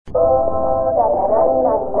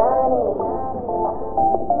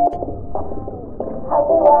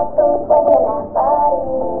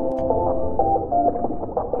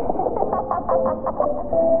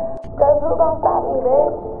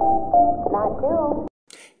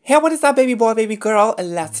Hey, what is up, baby boy, baby girl?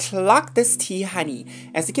 Let's clock this tea, honey.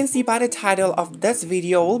 As you can see by the title of this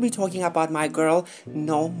video, we'll be talking about my girl,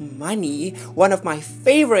 Normani, one of my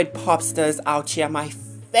favorite pop stars out here, my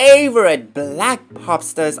favorite black pop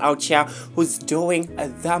stars out here who's doing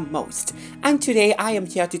the most. And today I am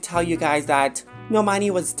here to tell you guys that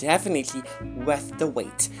Normani was definitely worth the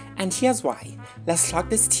wait. And here's why. Let's clock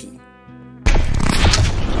this tea.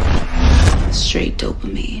 Straight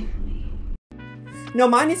dopamine.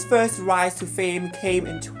 Normani's first rise to fame came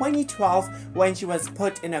in 2012 when she was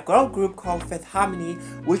put in a girl group called Fifth Harmony,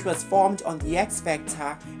 which was formed on The X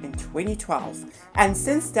Factor in 2012. And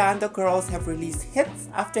since then, the girls have released hits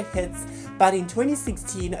after hits, but in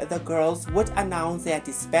 2016, the girls would announce their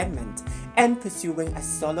disbandment and pursuing a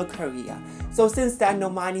solo career. So since then,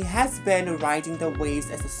 Normani has been riding the waves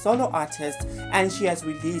as a solo artist, and she has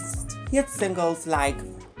released hit singles like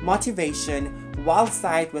Motivation, Wild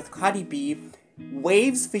Side with Cardi B,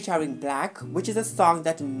 Waves featuring Black, which is a song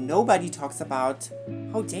that nobody talks about.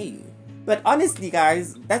 How dare you? But honestly,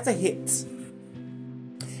 guys, that's a hit.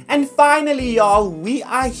 And finally, y'all, we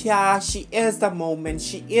are here. She is the moment.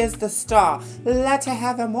 She is the star. Let her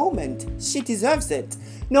have a moment. She deserves it.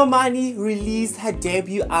 Normani released her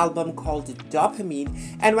debut album called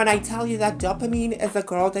Dopamine. And when I tell you that Dopamine is the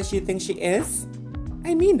girl that she thinks she is,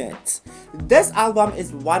 I mean it. This album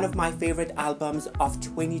is one of my favorite albums of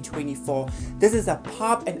 2024. This is a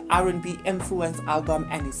pop and R&B influenced album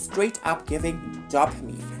and is straight up giving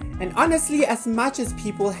dopamine. And honestly, as much as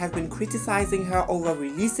people have been criticizing her over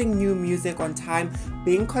releasing new music on time,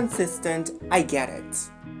 being consistent, I get it.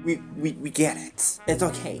 We get it. It's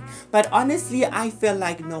okay. But honestly, I feel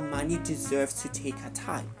like Normani deserves to take her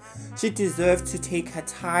time. She deserves to take her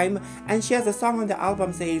time, and she has a song on the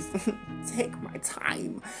album says, take my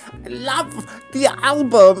time. I love the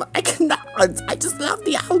album. I cannot. I just love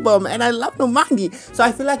the album, and I love Normani. So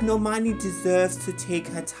I feel like Normani deserves to take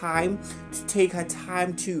her time,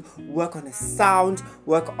 to work on her sound,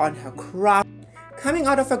 work on her craft. Coming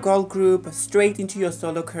out of a girl group straight into your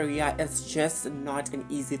solo career is just not an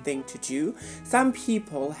easy thing to do. Some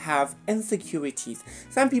people have insecurities.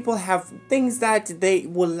 Some people have things that they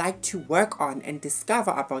would like to work on and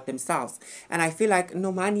discover about themselves. And I feel like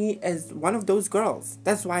Normani is one of those girls.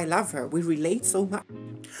 That's why I love her. We relate so much.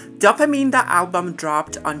 Dopamine, the album,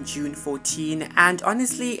 dropped on June 14, and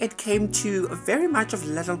honestly, it came to very much of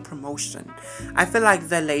little promotion. I feel like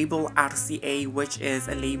the label RCA, which is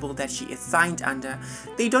a label that she is signed under,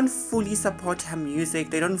 they don't fully support her music.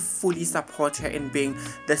 They don't fully support her in being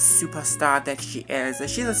the superstar that she is.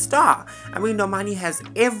 She's a star. I mean, Normani has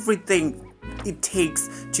everything it takes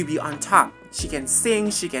to be on top. She can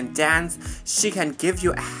sing, she can dance, she can give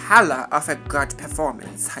you a hella of a good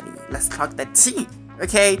performance, honey. Let's talk the tea,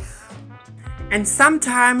 okay? And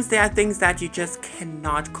sometimes there are things that you just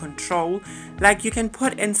cannot control. Like, you can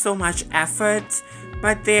put in so much effort,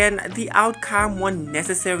 but then the outcome won't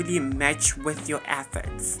necessarily match with your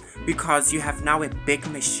efforts, because you have now a big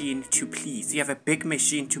machine to please. You have a big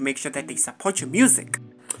machine to make sure that they support your music.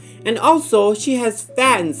 And also, she has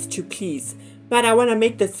fans to please. But I want to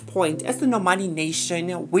make this point. As the Normani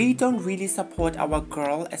Nation, we don't really support our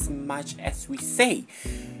girl as much as we say.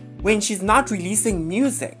 When she's not releasing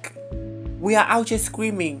music, we are out here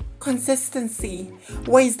screaming, consistency,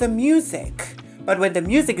 where's the music? But when the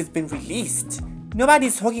music has been released,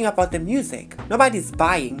 nobody's talking about the music. Nobody's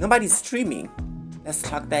buying, nobody's streaming. Let's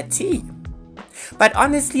talk that tea. But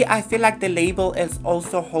honestly, I feel like the label is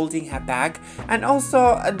also holding her back. And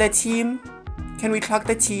also the team, can we talk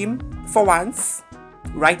the team for once?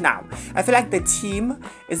 Right now, I feel like the team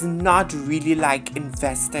is not really like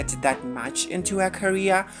invested that much into her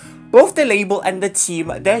career. Both the label and the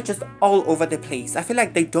team, they're just all over the place. I feel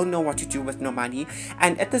like they don't know what to do with Normani.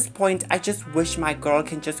 And at this point, I just wish my girl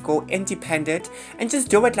can just go independent and just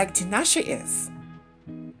do it like Tinashe is.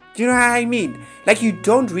 Do you know what I mean? Like, you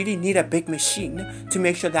don't really need a big machine to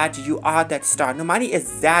make sure that you are that star. Normani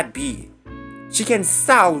is that B. She can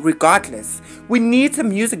sell regardless. We need some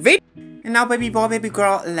music video. And now, baby boy, baby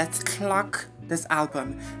girl, let's clock this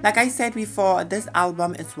album. Like I said before, this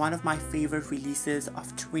album is one of my favorite releases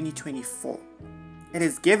of 2024. It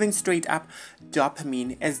is giving straight up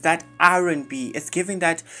dopamine. It's that R&B. It's giving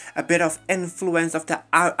that a bit of influence of the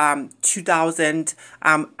 2000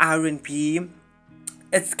 R&B.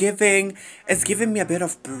 It's giving me a bit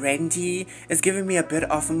of Brandy. It's giving me a bit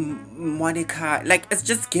of Monica. Like, it's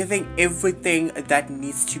just giving everything that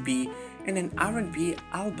needs to be in an R&B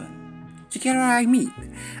album. Do you get what I mean?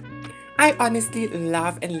 I honestly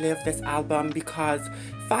love and live this album because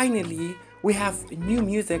finally we have new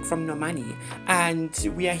music from Normani, and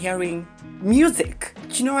we are hearing music.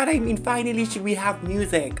 Do you know what I mean? Finally, we have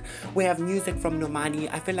music. We have music from Normani.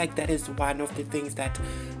 I feel like that is one of the things that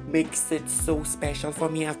makes it so special for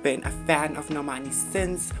me. I've been a fan of Normani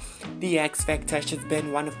since the X Factor. She's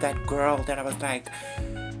been one of that girl that I was like,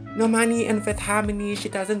 Normani and Fifth Harmony, she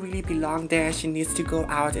doesn't really belong there. She needs to go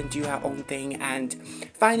out and do her own thing. And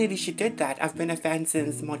finally, she did that. I've been a fan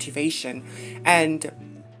since Motivation, and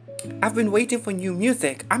I've been waiting for new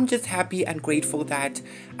music. I'm just happy and grateful that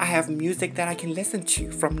I have music that I can listen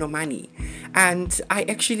to from Normani. And I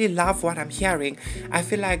actually love what I'm hearing. I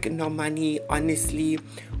feel like Normani honestly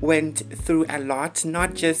went through a lot,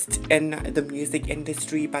 not just in the music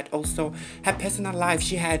industry, but also her personal life.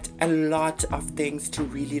 She had a lot of things to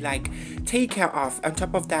really like take care of. On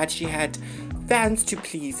top of that, she had fans to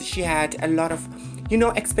please. She had a lot of,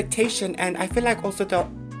 expectation. And I feel like also the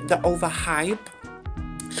overhype,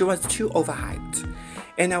 she was too overhyped.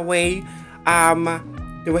 In a way,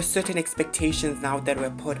 there were certain expectations now that were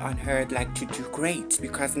put on her, like, to do great,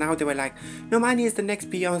 because now they were like, Normani is the next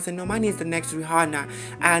Beyonce, Normani is the next Rihanna,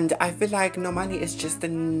 and I feel like Normani is just the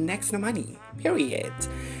next Normani, period.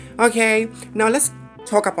 Okay, now let's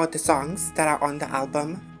talk about the songs that are on the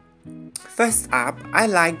album. First up, I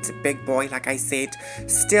liked Big Boy, like I said.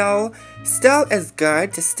 Still is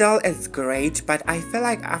good, still is great, but I feel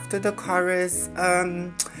like after the chorus,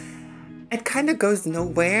 it kind of goes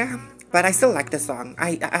nowhere, but I still like the song.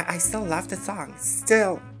 I still love the song,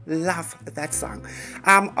 still love that song.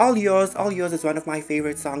 All Yours is one of my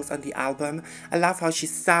favorite songs on the album. I love how she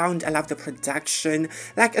sounds, I love the production,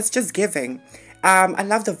 like, it's just giving. I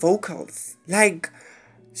love the vocals, like,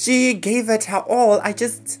 she gave it her all.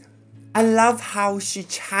 I love how she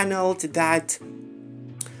channeled that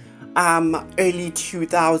early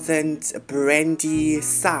 2000s brandy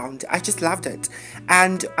sound. I just loved it.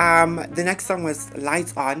 And the next song was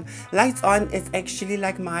Lights On. Lights On is actually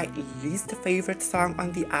like my least favorite song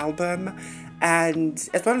on the album, and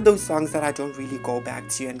it's one of those songs that I don't really go back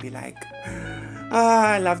to and be like,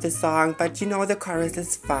 I love the song, but the chorus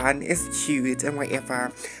is fun, it's cute and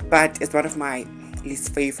whatever, but it's one of my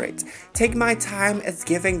least favorite. Take My Time is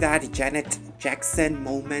giving that Janet Jackson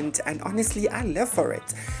moment, and honestly, I live for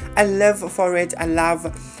it. I love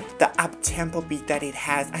the up-tempo beat that it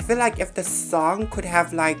has. I feel like if the song could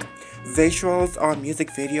have like visuals or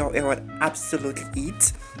music video, it would absolutely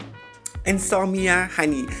eat. Insomnia,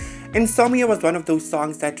 honey. Insomnia was one of those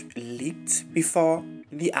songs that leaked before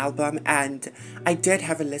the album, and I did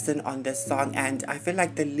have a listen on this song, and I feel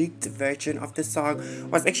like the leaked version of the song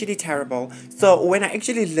was actually terrible. So when I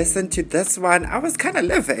actually listened to this one, I was kind of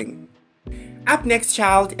living. Up next,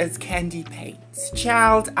 child, is Candy Paints.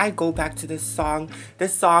 Child, I go back to this song.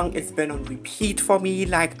 This song has been on repeat for me.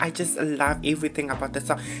 Like, I just love everything about the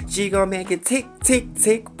song. She gon' make it tick, tick,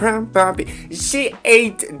 tick, prom, prom. She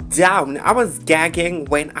ate down. I was gagging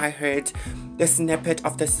when I heard the snippet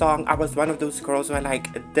of the song. I was one of those girls who are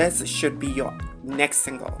like, this should be your next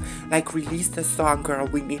single. Like, release the song, girl.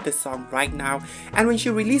 We need the song right now. And when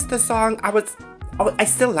she released the song, I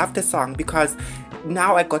still love the song because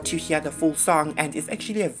now I got to hear the full song, and it's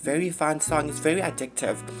actually a very fun song. It's very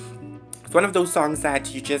addictive. It's one of those songs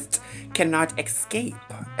that you just cannot escape.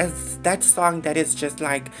 It's that song that is just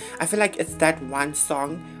like, I feel like it's that one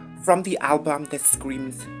song from the album that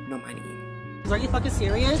screams Normani. Are you fucking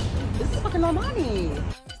serious? This is fucking Normani.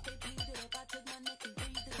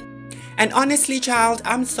 And honestly, child,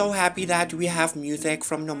 I'm so happy that we have music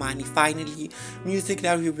from Normani finally. Music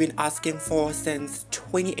that we've been asking for since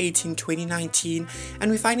 2018, 2019.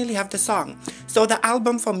 And we finally have the song. So the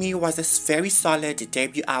album for me was a very solid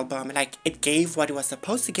debut album. Like, it gave what it was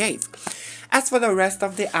supposed to give. As for the rest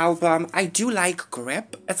of the album, I do like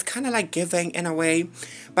Grip. It's kind of like Giving in a way,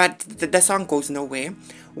 but the song goes nowhere.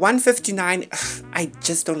 159, I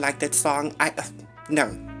just don't like that song.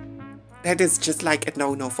 No. That is just like a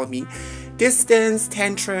no-no for me. Distance,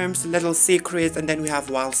 Tantrums, Little Secrets, and then we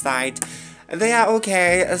have Wild Side. They are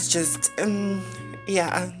okay. It's just,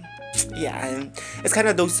 yeah. It's kind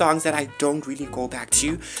of those songs that I don't really go back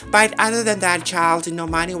to. But other than that, child,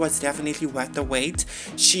 Normani was definitely worth the wait.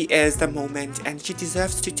 She is the moment, and she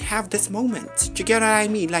deserves to have this moment. Do you get what I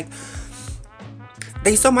mean? Like,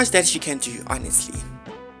 there's so much that she can do, honestly.